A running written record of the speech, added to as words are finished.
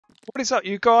What is up,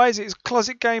 you guys? It's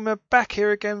Closet Gamer back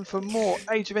here again for more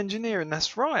Age of Engineering.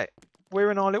 That's right,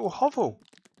 we're in our little hovel,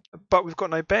 but we've got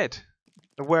no bed.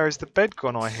 Where is the bed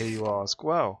gone, I hear you ask?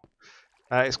 Well,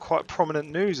 it's quite prominent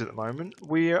news at the moment.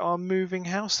 We are moving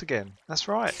house again. That's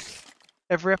right.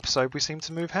 Every episode we seem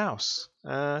to move house.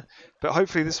 But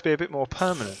hopefully this will be a bit more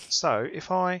permanent. So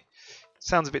if I...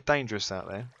 Sounds a bit dangerous out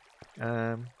there.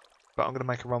 But I'm going to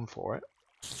make a run for it.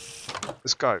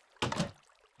 Let's go.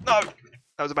 No!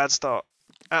 That was a bad start.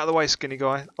 Out of the way, skinny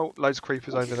guy. Oh, loads of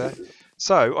creepers over there.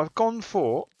 So, I've gone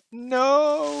for...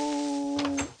 No!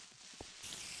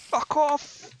 Fuck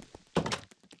off!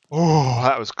 Oh,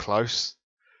 that was close.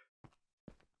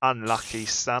 Unlucky,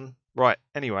 son. Right,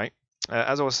 anyway.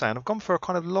 As I was saying, I've gone for a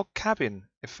kind of log cabin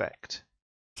effect.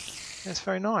 It's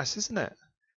very nice, isn't it?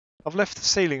 I've left the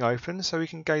ceiling open so we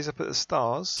can gaze up at the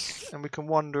stars and we can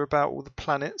wonder about all the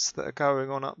planets that are going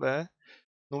on up there.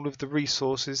 All of the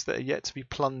resources that are yet to be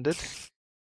plundered.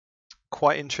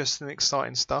 Quite interesting and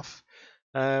exciting stuff.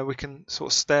 We can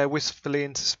sort of stare wistfully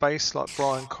into space like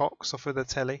Brian Cox off of the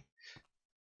telly.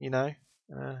 You know.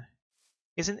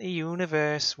 Isn't the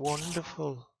universe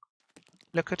wonderful?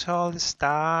 Look at all the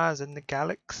stars and the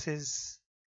galaxies.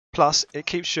 Plus, it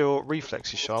keeps your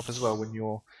reflexes sharp as well when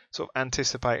you're sort of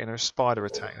anticipating a spider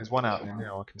attack. There's one out there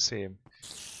now, I can see him.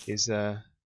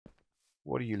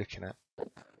 What are you looking at?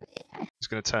 He's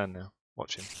going to turn now.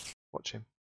 Watch him. Watch him.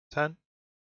 Turn.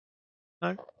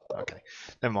 No? Okay.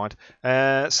 Never mind.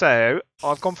 So,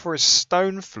 I've gone for a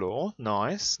stone floor.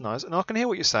 Nice, nice. And I can hear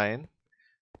what you're saying.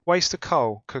 Waste of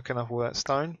coal cooking up all that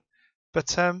stone.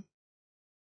 But, I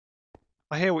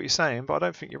hear what you're saying, but I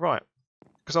don't think you're right.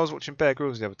 Because I was watching Bear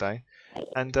Grylls the other day,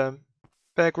 and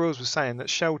Bear Grylls was saying that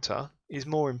shelter is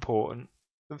more important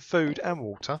than food and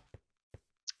water.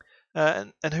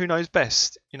 And who knows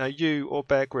best? You know, you or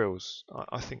Bear Grylls?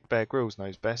 I think Bear Grylls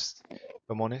knows best, if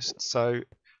I'm honest. So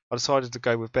I decided to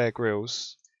go with Bear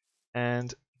Grylls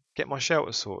and get my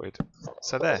shelter sorted.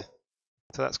 So there.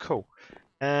 So that's cool.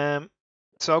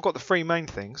 So I've got the three main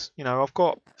things. You know, I've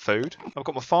got food. I've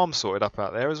got my farm sorted up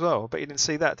out there as well. But you didn't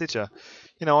see that, did you?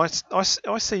 You know, I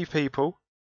see people.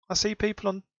 I see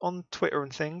people on Twitter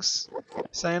and things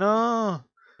saying, oh,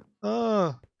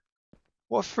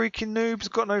 what a freaking noob's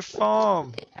got no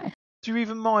farm. Do you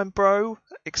even mind, bro?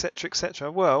 Etc, etc.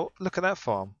 Well, look at that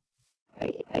farm.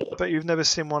 I bet you've never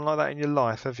seen one like that in your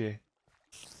life, have you?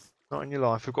 Not in your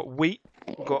life. We've got wheat.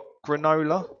 We've got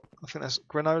granola. I think that's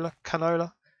granola.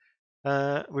 Canola.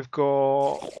 We've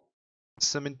got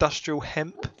some industrial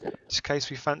hemp, just in case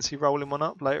we fancy rolling one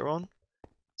up later on.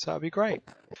 So that'd be great.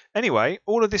 Anyway,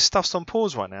 all of this stuff's on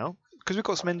pause right now because we've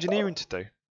got some engineering to do.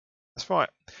 That's right.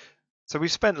 So we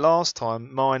spent last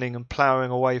time mining and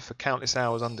ploughing away for countless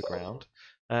hours underground.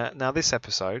 Now this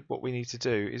episode, what we need to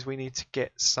do is we need to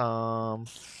get some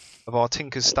of our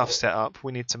Tinker's stuff set up.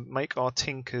 We need to make our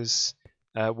Tinker's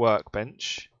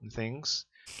workbench and things.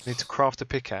 We need to craft a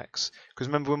pickaxe. Because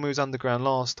remember when we was underground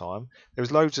last time, there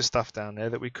was loads of stuff down there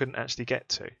that we couldn't actually get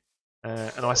to.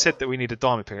 And I said that we need a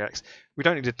diamond pickaxe. We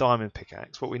don't need a diamond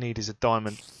pickaxe. What we need is a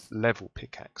diamond level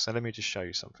pickaxe. So let me just show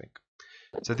you something.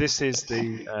 So this is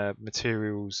the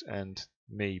Materials and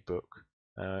Me book,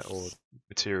 or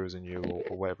Materials and You,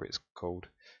 or whatever it's called.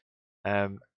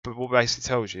 But what it basically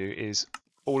tells you is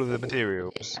all of the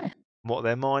materials, what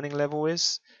their mining level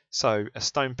is. So a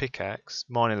stone pickaxe,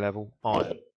 mining level,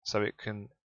 iron. So it can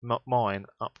mine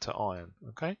up to iron.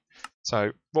 Okay.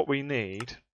 So what we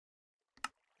need,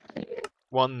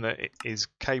 one that is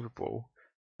capable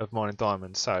of mining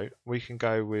diamonds. So we can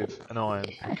go with an iron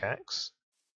pickaxe.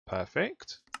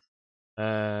 Perfect.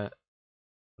 Night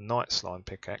slime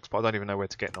pickaxe, but I don't even know where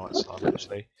to get night slime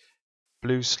actually.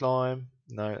 Blue slime,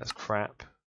 no, that's crap.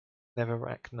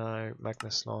 Netherrack, no. Magna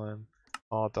slime,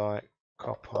 ardite,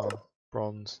 copper,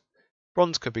 bronze.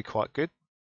 Bronze could be quite good.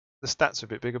 The stats are a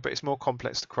bit bigger, but it's more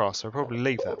complex to craft, so I'll probably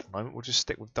leave that for the moment. We'll just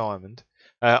stick with diamond.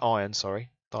 Iron, sorry.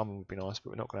 Diamond would be nice,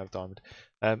 but we're not going to have diamond.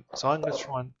 So I'm going to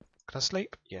try and... Can I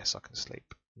sleep? Yes, I can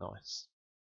sleep. Nice.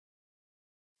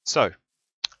 So,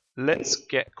 let's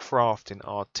get crafting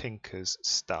our Tinker's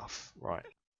stuff. Right.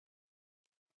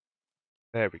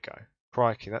 There we go.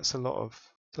 Crikey, that's a lot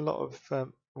of... oh,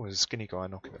 there's a skinny guy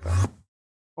knocking about.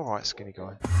 Alright, skinny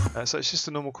guy. So it's just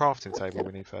a normal crafting table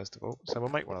we need first of all. So we'll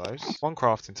make one of those. One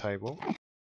crafting table.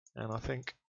 And I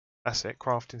think that's it.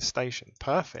 Crafting station.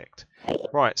 Perfect.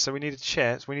 Right, so we need a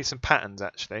chair. So we need some patterns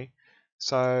actually.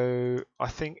 So I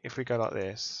think if we go like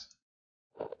this.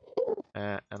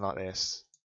 And like this.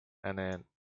 And then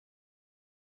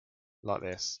like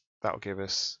this. That'll give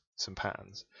us some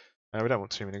patterns. We don't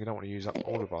want too many. We don't want to use up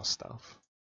all of our stuff.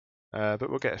 But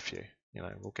we'll get a few. You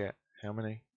know, we'll get how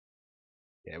many?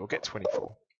 Yeah, we'll get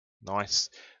 24. Nice.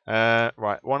 Right,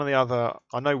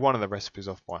 I know one of the recipes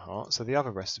off by heart. So the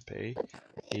other recipe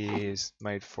is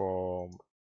made from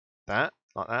that,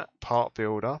 like that. Part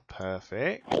builder,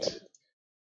 perfect.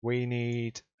 We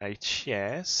need a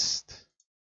chest.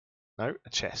 No, a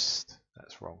chest.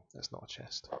 That's wrong. That's not a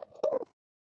chest.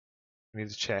 We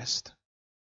need a chest.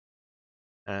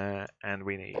 And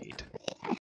we need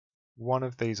one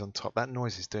of these on top. That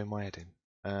noise is doing my head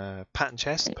in. Pattern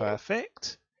chest,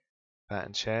 perfect.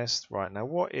 Pattern chest. Right, now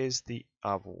what is the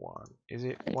other one? Is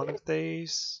it one of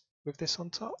these with this on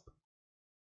top?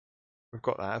 We've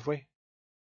got that, have we?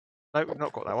 No, we've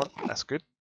not got that one. That's good.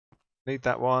 Need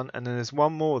that one. And then there's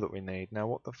one more that we need. Now,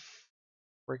 what the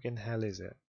friggin' hell is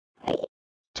it?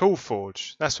 Tool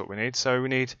forge. That's what we need. So we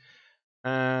need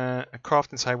a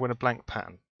crafting table and a blank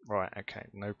pattern. Right, okay,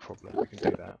 no problem. We can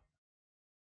do that.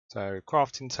 So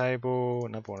crafting table,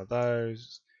 another one of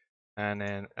those, and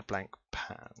then a blank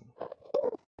pattern.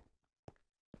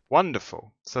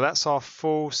 Wonderful. So that's our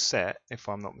full set, if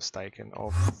I'm not mistaken,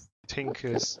 of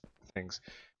Tinker's things.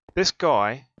 This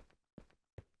guy,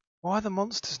 why are the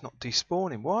monsters not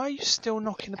despawning? Why are you still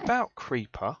knocking about,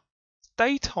 creeper? It's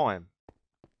daytime.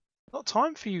 Not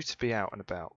time for you to be out and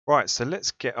about. Right, so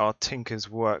let's get our Tinker's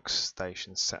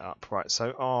workstation set up. Right,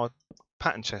 so our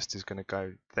pattern chest is going to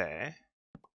go there.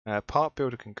 Part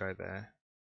builder can go there.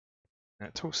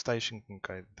 Tool station can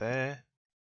go there.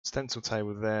 Stencil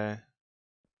table there.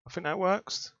 I think that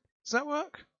works. Does that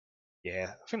work?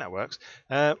 Yeah, I think that works.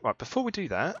 Right, before we do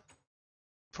that,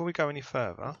 before we go any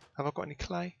further, have I got any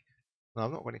clay? No,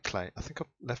 I've not got any clay. I think I've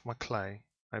left my clay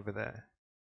over there.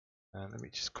 Let me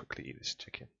just quickly eat this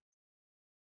chicken.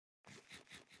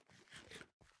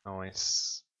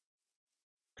 Nice.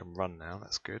 Can run now,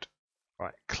 that's good.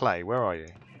 Right, clay, where are you?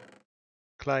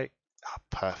 Clay. Ah,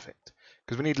 perfect.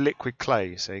 Because we need liquid clay,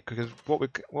 you see. Because what we're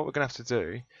going to have to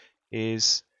do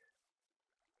is,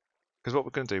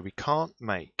 we can't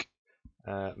make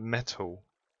metal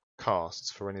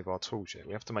casts for any of our tools yet.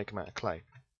 We have to make them out of clay.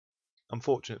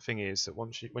 Unfortunate thing is that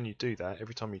when you do that,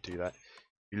 every time you do that,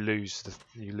 you lose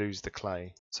the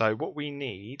clay. So what we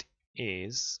need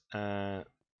is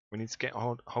we need to get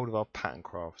hold of our pattern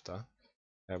crafter.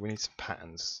 We need some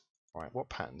patterns. Right, what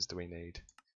patterns do we need?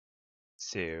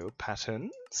 So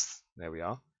patterns. There we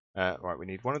are. Right, we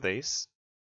need one of these.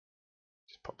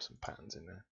 Just pop some patterns in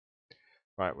there.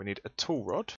 Right, we need a tool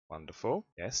rod. Wonderful.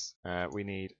 Yes. We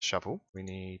need shovel. We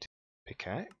need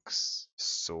pickaxe,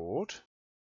 sword,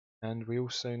 and we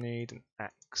also need an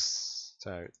axe.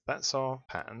 So that's our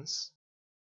patterns.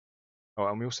 Oh,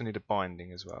 and we also need a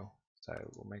binding as well. So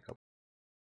we'll make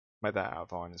that out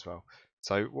of iron as well.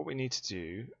 So what we need to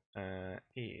do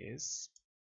is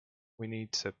we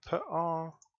need to put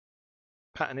our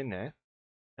pattern in there,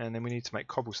 and then we need to make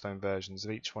cobblestone versions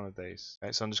of each one of these.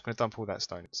 Okay, so I'm just going to dump all that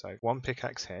stone. So one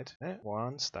pickaxe head, there,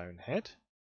 one stone head.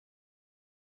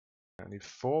 I need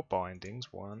 4 bindings.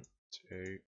 1,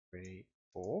 2, 3,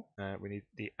 4. We need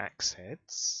the axe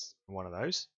heads, one of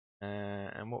those.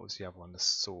 And what was the other one? The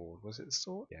sword. Was it the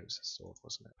sword? Yeah, it was the sword,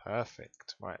 wasn't it?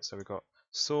 Perfect. Right, so we've got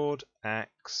sword,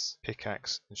 axe,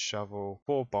 pickaxe, and shovel,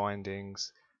 4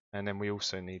 bindings, and then we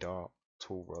also need our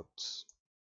tool rods.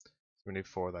 So we need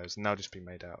 4 of those, and they'll just be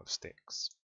made out of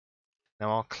sticks. Now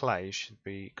our clay should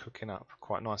be cooking up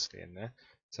quite nicely in there,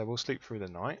 so we'll sleep through the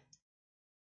night.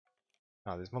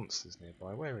 Oh, there's monsters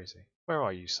nearby. Where is he? Where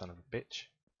are you, son of a bitch?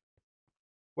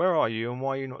 Where are you, and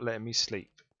why are you not letting me sleep?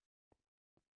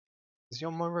 Is he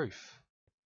on my roof?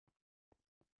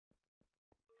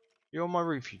 You're on my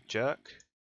roof, you jerk.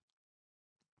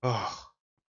 Oh,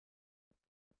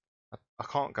 I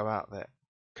can't go out there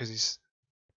because he's.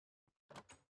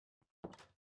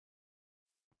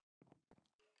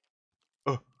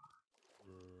 Oh.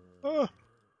 Oh.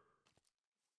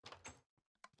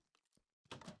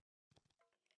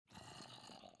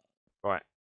 Right,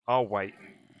 I'll wait.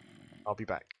 I'll be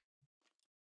back.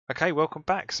 Okay, welcome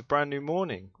back. It's a brand new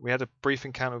morning. We had a brief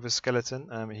encounter with a skeleton.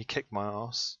 He kicked my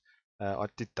ass. I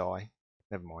did die.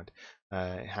 Never mind.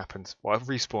 It happened. Well, I've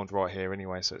respawned right here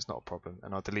anyway, so it's not a problem.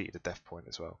 And I deleted a death point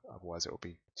as well. Otherwise, it will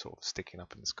be sort of sticking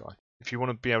up in the sky. If you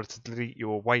want to be able to delete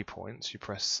your waypoints, you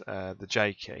press the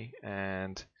J key,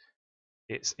 and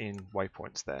it's in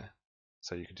waypoints there.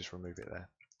 So you can just remove it there.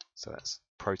 So that's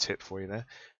a pro tip for you there.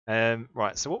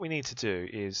 Right, so what we need to do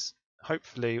is,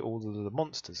 hopefully all of the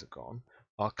monsters are gone.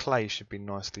 Our clay should be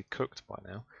nicely cooked by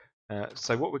now.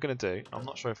 So what we're going to do, I'm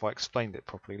not sure if I explained it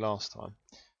properly last time.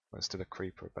 There's still a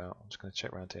creeper about. I'm just going to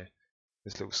check around here.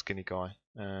 This little skinny guy.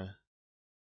 Are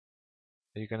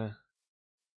you gonna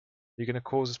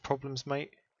cause us problems,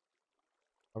 mate?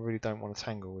 I really don't want to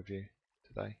tangle with you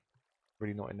today.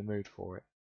 Really not in the mood for it.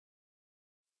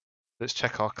 Let's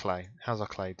check our clay. How's our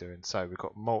clay doing? So we've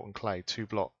got molten clay, 2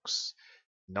 blocks.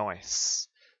 Nice.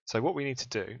 So what we need to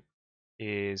do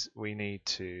is we need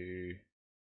to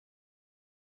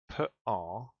put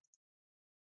our...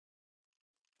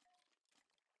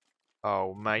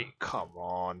 Oh, mate, come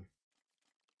on.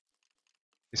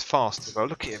 He's fast as well.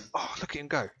 Look at him. Oh, look at him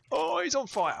go. Oh, he's on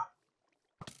fire.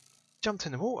 Jumped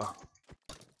in the water.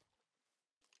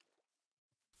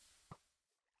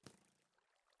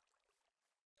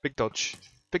 Big dodge.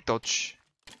 Big dodge.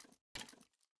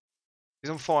 He's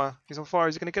on fire. He's on fire.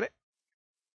 Is he going to get it?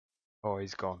 Oh,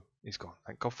 he's gone. He's gone.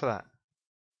 Thank God for that.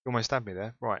 You almost stabbed me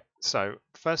there. Right, so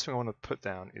first thing I want to put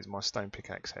down is my stone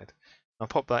pickaxe head. I'll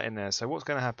pop that in there. So what's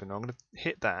going to happen, I'm going to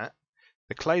hit that.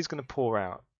 The clay's going to pour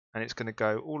out and it's going to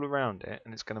go all around it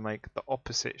and it's going to make the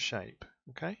opposite shape.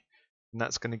 Okay? And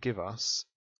that's going to give us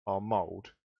our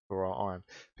mould for our iron.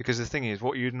 Because the thing is,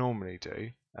 what you'd normally do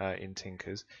in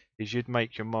Tinkers is you'd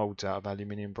make your moulds out of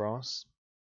aluminium brass.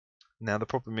 Now the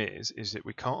problem is that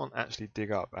we can't actually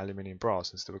dig up aluminium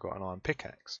brass until we've got an iron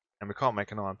pickaxe. And we can't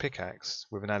make an iron pickaxe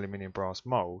with an aluminium brass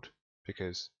mould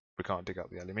because we can't dig up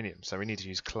the aluminium. So we need to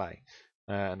use clay.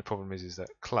 And the problem is that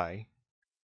clay,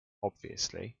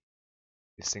 obviously,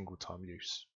 is single time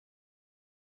use.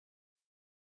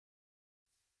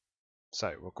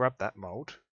 So we'll grab that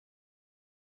mould.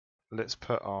 Let's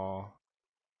get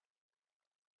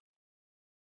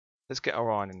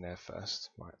our iron in there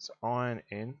first. Right, so iron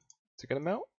in. Is it going to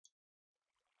melt?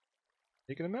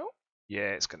 Are you going to melt? Yeah,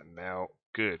 it's going to melt.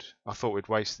 Good. I thought we'd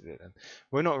wasted it then.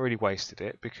 We're not really wasted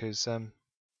it because the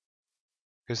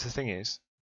thing is,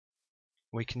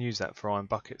 we can use that for iron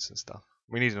buckets and stuff.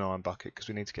 We need an iron bucket because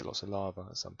we need to get lots of lava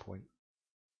at some point.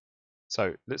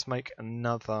 So let's make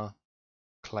another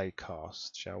clay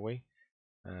cast, shall we?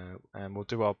 And we'll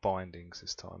do our bindings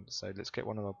this time. So let's get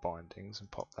one of our bindings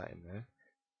and pop that in there.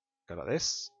 Go like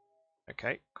this.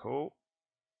 Okay, cool.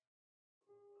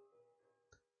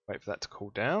 Wait for that to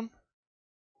cool down.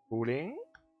 Cooling.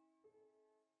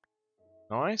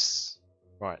 Nice.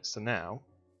 Right, so now,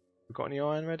 we've got any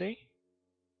iron ready?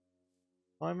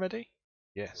 Iron ready?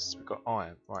 Yes, we've got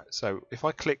iron. Right, so if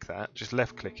I click that, just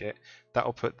left click it,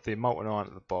 that'll put the molten iron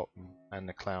at the bottom and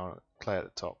the clay at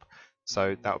the top.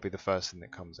 So that'll be the first thing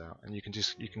that comes out. And you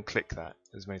can click that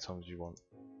as many times as you want.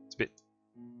 It's a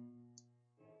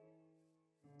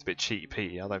bit cheaty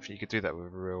peaty. I don't think you could do that with a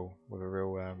real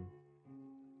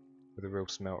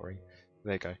smeltery.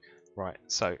 There you go. Right,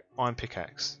 so iron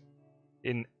pickaxe.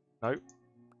 In no,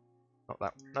 not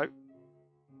that. No,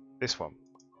 this one.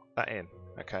 That in.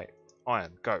 Okay,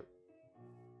 iron. Go.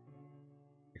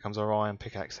 Here comes our iron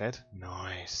pickaxe head.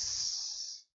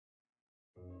 Nice.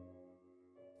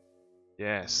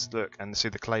 Yes, look, and see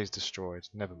the clay's destroyed.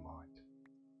 Never mind.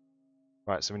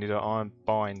 Right, so we need our iron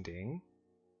binding.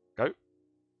 Go.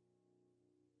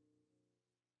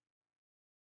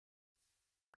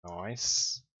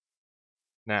 Nice.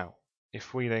 Now,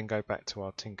 if we then go back to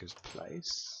our tinker's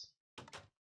place.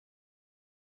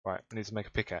 Right, we need to make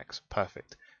a pickaxe.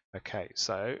 Perfect. Okay,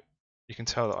 so you can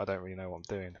tell that I don't really know what I'm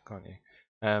doing, can't you?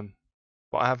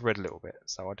 But I have read a little bit,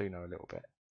 so I do know a little bit.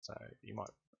 So you might...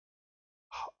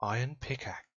 Iron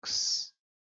pickaxe.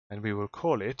 And we will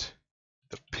call it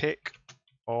the Pick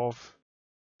of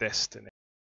Destiny.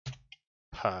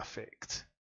 Perfect.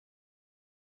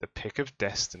 The Pick of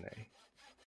Destiny.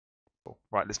 Cool.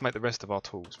 Right, let's make the rest of our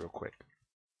tools real quick.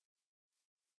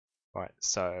 Right,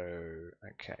 so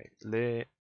okay,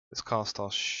 let's cast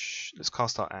our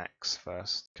axe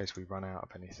first in case we run out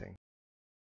of anything.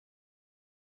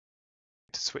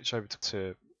 To switch over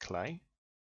to clay.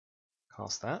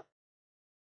 Cast that.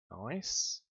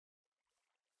 Nice.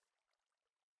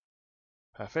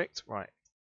 Perfect. Right.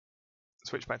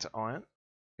 Switch back to iron.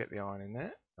 Get the iron in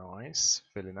there. Nice.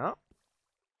 Filling up.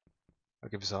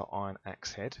 That'll give us our iron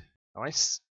axe head.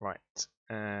 Nice. Right.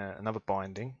 Another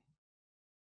binding.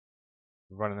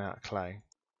 Running out of clay.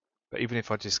 But even if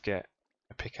I just get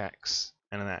a pickaxe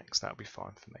and an axe, that'll be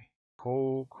fine for me.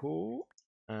 Cool, cool.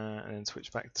 And then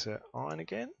switch back to iron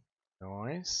again.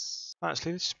 Nice.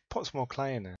 Actually, let's just put some more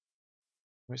clay in there.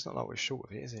 I mean, it's not like we're short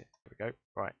of it, is it? There we go.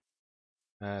 Right.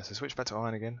 So switch back to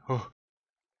iron again. Oh,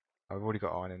 I've already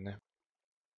got iron in there.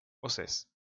 What's this? Is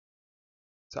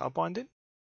that our binding?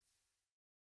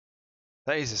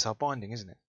 That is, it's our binding, isn't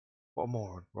it? What a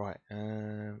moron. Right.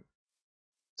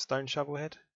 Stone shovel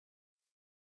head.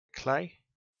 Clay.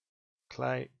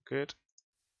 Clay. Good.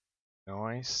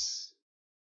 Nice.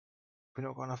 We've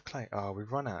not got enough clay. Oh,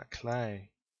 we've run out of clay.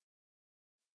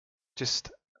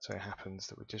 Just so it happens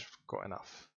that we've just got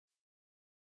enough.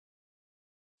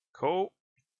 Cool.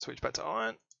 Switch back to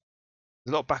iron.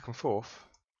 A lot of back and forth.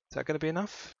 Is that going to be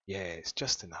enough? Yeah, it's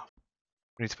just enough.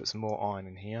 We need to put some more iron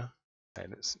in here. Okay,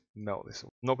 let's melt this.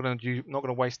 Not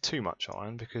gonna waste too much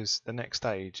iron because the next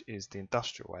stage is the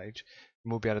industrial age,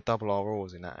 and we'll be able to double our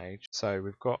ores in that age. So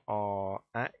we've got our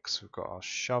axe, we've got our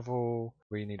shovel.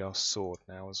 We need our sword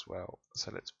now as well. So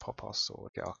let's pop our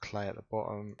sword. Get our clay at the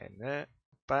bottom in there.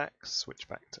 Back, switch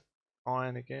back to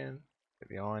iron again. Get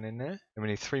the iron in there, and we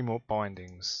need 3 more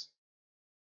bindings.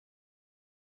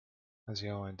 How's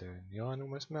the iron doing? The iron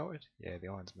almost melted? Yeah, the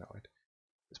iron's melted.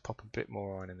 Let's pop a bit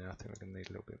more iron in there. I think we're going to need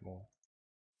a little bit more.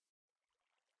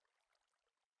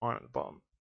 Iron at the bottom.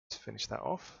 Let's finish that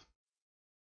off.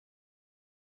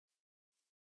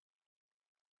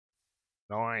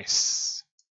 Nice!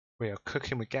 We are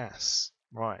cooking with gas.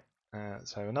 Right,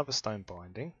 so another stone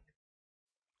binding.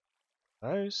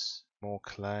 Those. More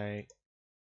clay.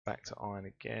 Back to iron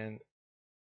again.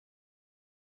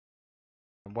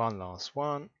 And one last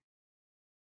one.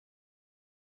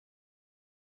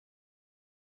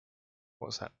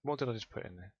 What's that? What did I just put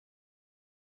in there?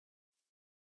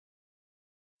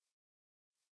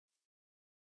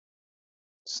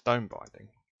 Stone binding.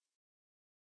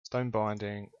 Stone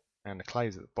binding, and the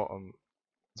clay's at the bottom.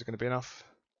 Is it going to be enough?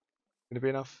 Going to be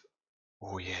enough?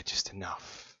 Oh yeah, just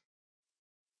enough.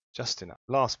 Just enough.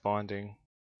 Last binding.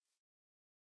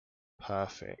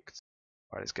 Perfect.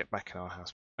 Right, let's get back in our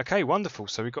house. Okay, wonderful.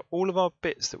 So we've got all of our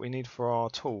bits that we need for our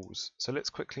tools. So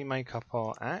let's quickly make up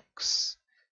our axe.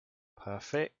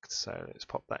 Perfect. So let's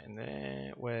pop that in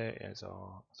there. Where is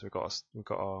our? So we've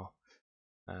got our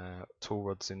tool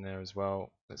rods in there as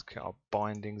well. Let's get our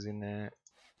bindings in there.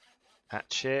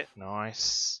 Hatchet,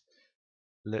 nice.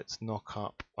 Let's knock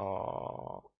up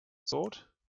our sword.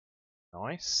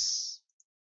 Nice.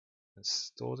 There's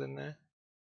stored in there.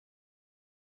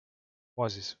 Why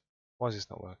is this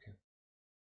not working?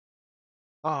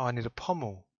 Oh, I need a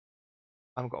pommel.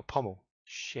 I haven't got a pommel.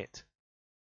 Shit.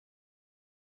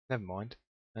 Never mind.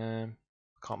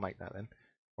 Can't make that then.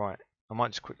 Right. I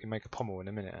might just quickly make a pommel in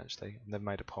a minute actually. I've never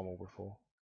made a pommel before.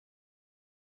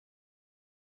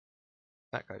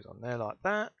 That goes on there like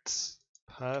that.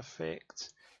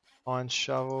 Perfect. Iron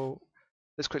shovel.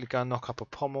 Let's quickly go and knock up a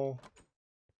pommel.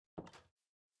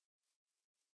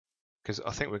 Because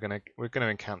I think we're gonna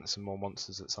encounter some more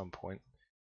monsters at some point.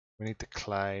 We need the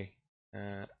clay.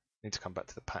 Need to come back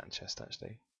to the pattern chest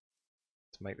actually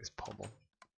to make this pommel.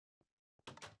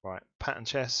 Right, pattern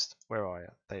chest. Where are you?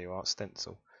 There you are.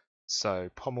 Stencil. So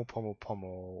pommel, pommel,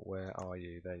 pommel. Where are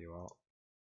you? There you are.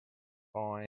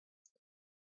 Fine.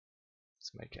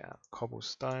 Let's make it out.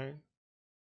 Cobblestone.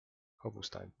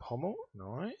 Cobblestone pommel.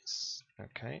 Nice.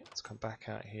 Okay, let's come back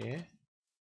out here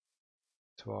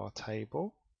to our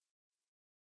table.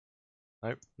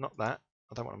 Nope, not that.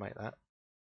 I don't want to make that.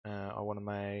 I want to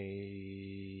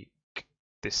make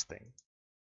this thing.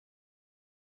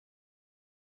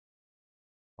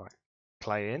 Right,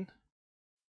 clay in.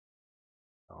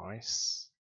 Nice.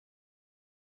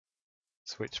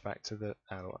 Switch back to the.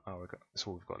 That's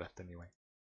all we've got left anyway.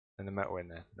 And the metal in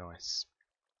there. Nice.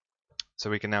 So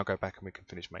we can now go back and we can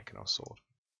finish making our sword.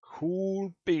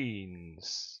 Cool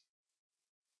beans.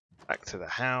 Back to the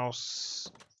house.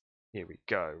 Here we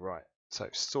go. Right. So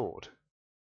sword.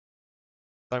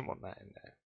 Don't want that in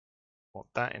there. Want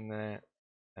that in there.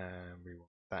 And we want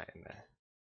that in there.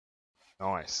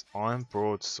 Nice. Iron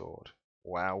broadsword.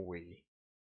 Wowee.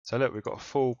 So look, we've got a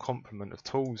full complement of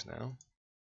tools now.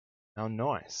 Now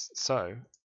nice. So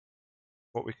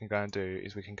what we can go and do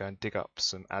is we can go and dig up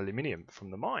some aluminium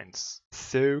from the mines.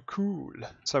 So cool.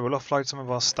 So we'll offload some of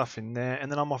our stuff in there and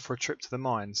then I'm off for a trip to the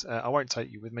mines. I won't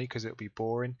take you with me because it'll be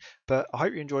boring, but I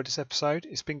hope you enjoyed this episode.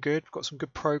 It's been good. We've got some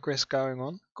good progress going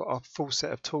on. Got a full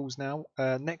set of tools now.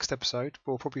 Next episode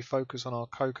we'll probably focus on our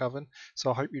coke oven,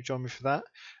 so I hope you join me for that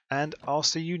and I'll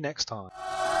see you next time.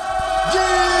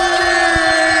 Yeah!